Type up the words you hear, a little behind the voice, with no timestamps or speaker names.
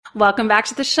Welcome back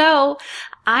to the show.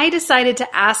 I decided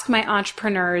to ask my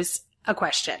entrepreneurs a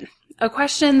question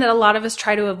that a lot of us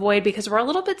try to avoid because we're a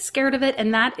little bit scared of it,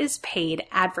 and that is paid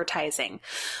advertising.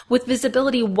 With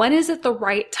visibility, when is it the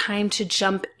right time to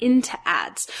jump into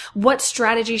ads? What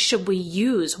strategy should we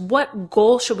use? What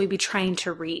goal should we be trying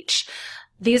to reach?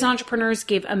 These entrepreneurs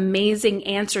gave amazing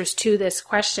answers to this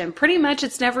question. Pretty much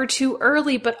it's never too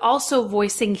early, but also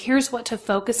voicing here's what to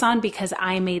focus on because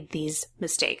I made these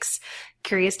mistakes.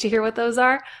 Curious to hear what those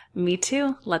are? Me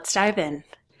too. Let's dive in.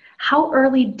 How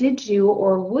early did you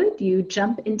or would you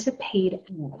jump into paid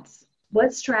ads?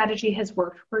 What strategy has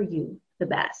worked for you the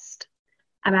best?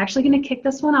 I'm actually going to kick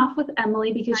this one off with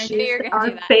Emily because she's our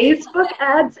Facebook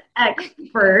ads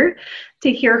expert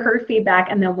to hear her feedback,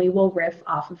 and then we will riff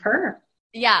off of her.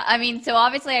 Yeah, I mean, so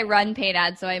obviously I run paid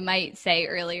ads, so I might say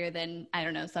earlier than, I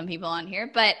don't know, some people on here,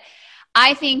 but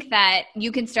I think that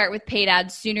you can start with paid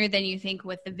ads sooner than you think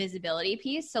with the visibility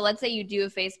piece. So let's say you do a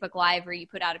Facebook Live or you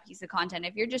put out a piece of content.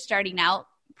 If you're just starting out,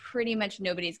 pretty much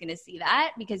nobody's going to see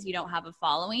that because you don't have a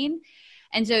following.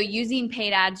 And so using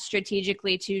paid ads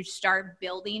strategically to start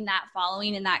building that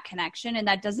following and that connection, and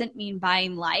that doesn't mean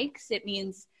buying likes, it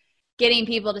means getting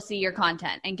people to see your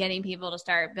content and getting people to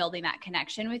start building that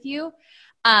connection with you.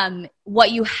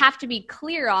 What you have to be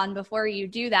clear on before you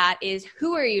do that is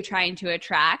who are you trying to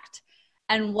attract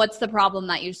and what's the problem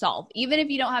that you solve. Even if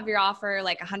you don't have your offer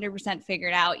like 100%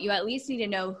 figured out, you at least need to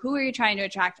know who are you trying to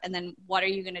attract and then what are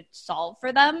you going to solve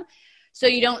for them. So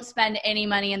you don't spend any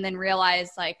money and then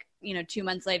realize 2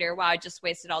 months later, wow, I just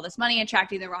wasted all this money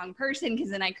attracting the wrong person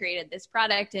because then I created this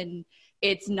product and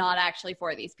it's not actually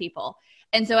for these people.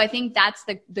 And so I think that's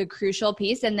the crucial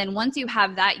piece. And then once you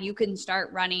have that, you can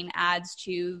start running ads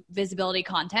to visibility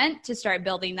content to start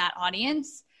building that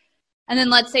audience. And then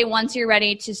let's say once you're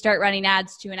ready to start running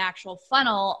ads to an actual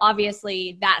funnel,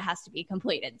 obviously that has to be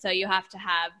completed. So you have to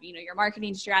have, your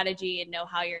marketing strategy and know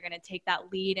how you're going to take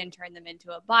that lead and turn them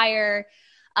into a buyer.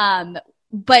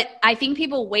 But I think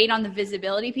people wait on the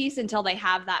visibility piece until they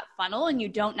have that funnel, and you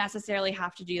don't necessarily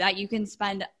have to do that. You can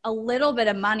spend a little bit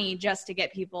of money just to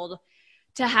get people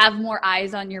to have more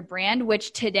eyes on your brand,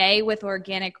 which today with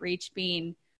organic reach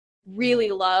being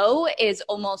really low is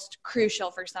almost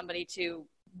crucial for somebody to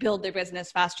build their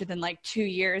business faster than 2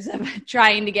 years of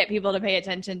trying to get people to pay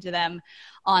attention to them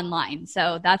online.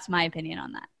 So that's my opinion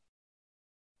on that.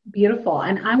 Beautiful.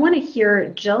 And I want to hear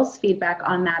Jill's feedback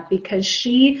on that because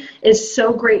she is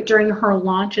so great during her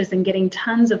launches and getting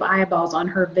tons of eyeballs on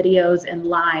her videos and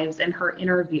lives and her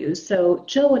interviews. So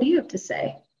Jill, what do you have to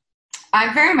say?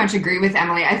 I very much agree with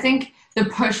Emily. I think the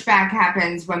pushback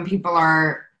happens when people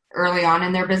are early on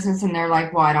in their business and they're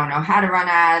like, well, I don't know how to run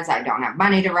ads. I don't have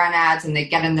money to run ads. And they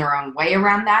get in their own way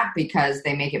around that because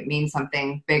they make it mean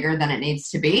something bigger than it needs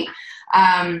to be.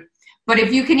 But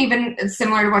if you can even,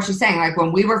 similar to what she's saying, like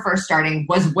when we were first starting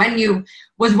was when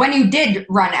you did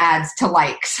run ads to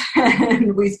likes.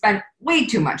 And we spent way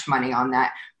too much money on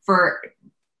that for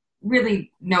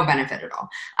really no benefit at all.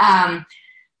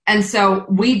 And so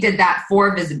we did that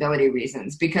for visibility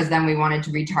reasons because then we wanted to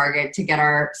retarget to get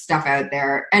our stuff out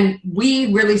there. And we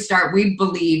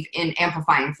believe in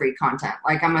amplifying free content.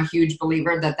 Like I'm a huge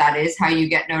believer that is how you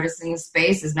get noticed in the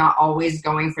space, is not always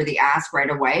going for the ask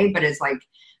right away, but it's like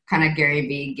kind of Gary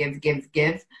Vee,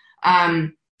 give.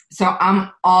 So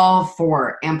I'm all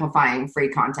for amplifying free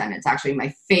content. It's actually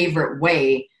my favorite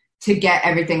way to get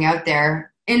everything out there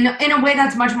in a way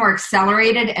that's much more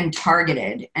accelerated and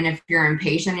targeted. And if you're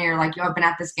impatient and you're like, yo, I've been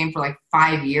at this game for like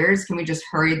 5 years, can we just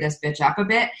hurry this bitch up a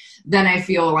bit? Then I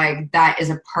feel like that is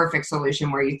a perfect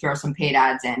solution where you throw some paid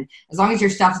ads in. As long as your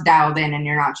stuff's dialed in and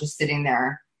you're not just sitting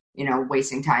there,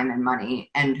 wasting time and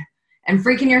money and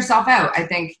freaking yourself out. I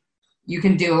think you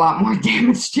can do a lot more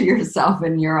damage to yourself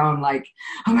in your own, like,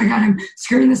 oh my God, I'm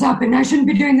screwing this up and I shouldn't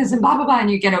be doing this and blah, blah, blah.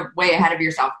 And you get way ahead of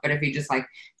yourself. But if you just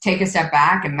take a step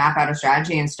back and map out a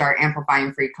strategy and start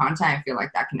amplifying free content, I feel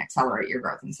like that can accelerate your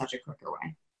growth in such a quicker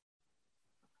way.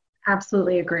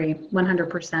 Absolutely agree.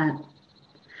 100%.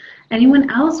 Anyone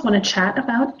else want to chat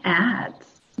about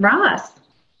ads? Ross.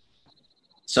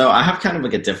 So I have kind of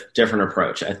like a different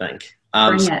approach, I think.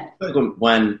 Bring it.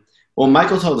 When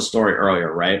Michael told the story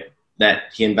earlier, right?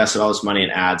 That he invested all this money in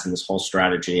ads and this whole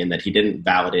strategy and that he didn't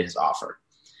validate his offer.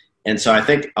 And so I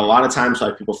think a lot of times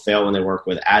why people fail when they work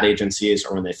with ad agencies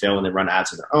or when they fail when they run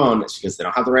ads of their own is because they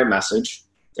don't have the right message,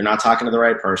 they're not talking to the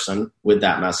right person with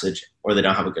that message, or they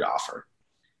don't have a good offer.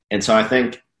 And so I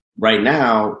think right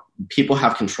now people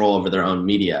have control over their own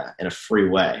media in a free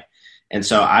way. And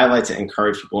so I like to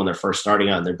encourage people when they're first starting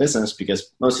out in their business,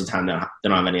 because most of the time they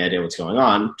don't have any idea what's going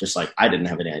on, just like I didn't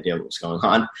have any idea what was going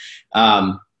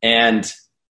on. And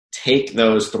take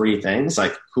those three things,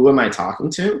 like who am I talking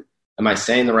to? Am I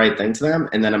saying the right thing to them?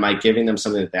 And then am I giving them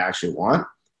something that they actually want?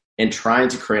 And trying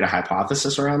to create a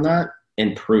hypothesis around that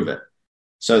and prove it.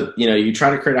 So, you try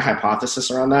to create a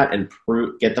hypothesis around that and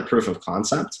get the proof of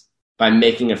concept by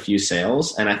making a few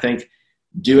sales. And I think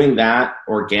doing that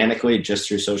organically just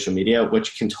through social media,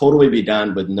 which can totally be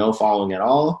done with no following at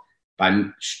all, by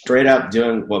straight up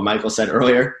doing what Michael said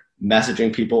earlier,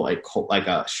 messaging people like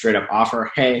a straight up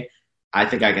offer. Hey, I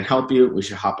think I can help you. We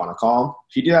should hop on a call.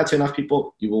 If you do that to enough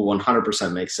people, you will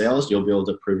 100% make sales. You'll be able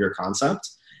to prove your concept.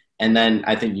 And then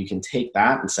I think you can take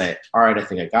that and say, all right, I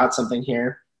think I got something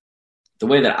here. The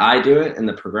way that I do it and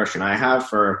the progression I have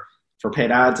for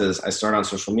paid ads is I start on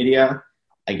social media.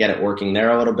 I get it working there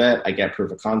a little bit. I get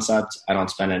proof of concept. I don't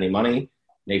spend any money,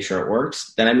 make sure it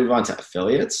works. Then I move on to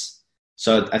affiliates.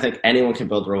 So I think anyone can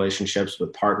build relationships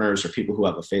with partners or people who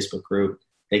have a Facebook group.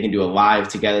 They can do a live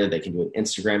together. They can do an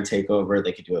Instagram takeover.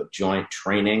 They can do a joint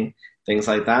training, things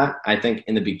like that. I think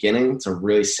in the beginning, it's a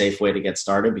really safe way to get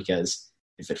started because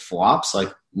if it flops,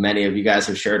 like many of you guys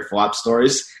have shared flop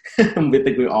stories, we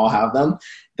think we all have them,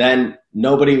 then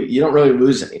you don't really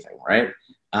lose anything, right?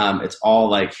 It's all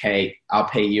like, hey, I'll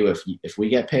pay you if we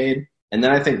get paid. And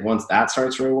then I think once that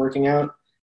starts really working out,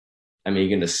 I mean, you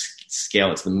can just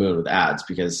scale it to the moon with ads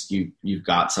because you've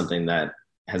got something that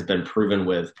has been proven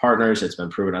with partners. It's been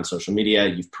proven on social media.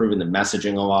 You've proven the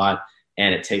messaging a lot,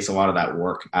 and it takes a lot of that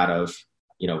work out of,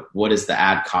 what is the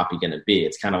ad copy going to be?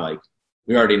 It's kind of like,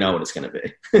 we already know what it's going to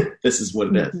be. This is what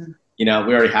it is. We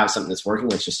already have something that's working.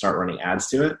 Let's just start running ads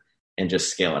to it and just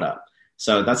scale it up.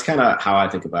 So that's kind of how I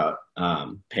think about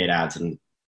paid ads and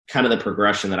kind of the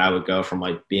progression that I would go from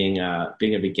like being a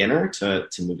beginner to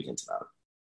moving into that.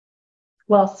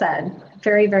 Well said.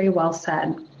 Very, very well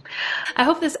said. I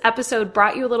hope this episode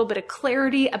brought you a little bit of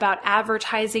clarity about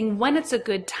advertising, when it's a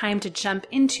good time to jump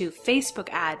into Facebook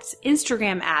ads,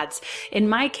 Instagram ads, in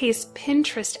my case,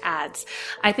 Pinterest ads.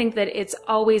 I think that it's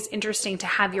always interesting to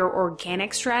have your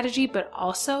organic strategy, but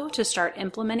also to start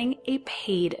implementing a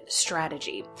paid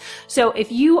strategy. So if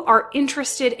you are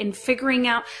interested in figuring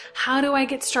out how do I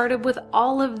get started with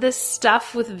all of this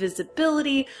stuff with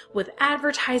visibility, with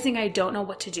advertising, I don't know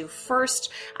what to do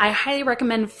first, I highly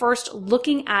recommend first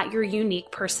looking at your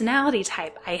unique personality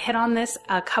type. I hit on this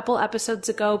a couple episodes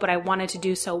ago, but I wanted to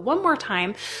do so one more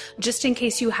time just in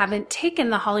case you haven't taken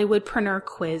the Hollywoodpreneur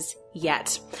quiz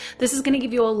yet. This is going to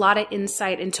give you a lot of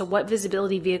insight into what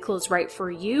visibility vehicle is right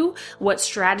for you, what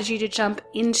strategy to jump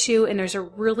into, and there's a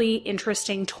really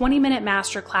interesting 20-minute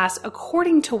masterclass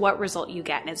according to what result you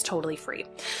get, and it's totally free.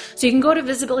 So you can go to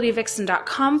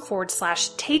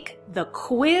visibilityvixen.com/take the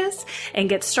quiz and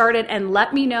get started and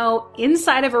let me know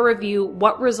inside of a review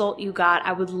what result you got.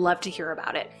 I would love to hear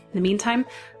about it. In the meantime,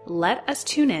 let us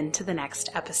tune in to the next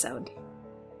episode.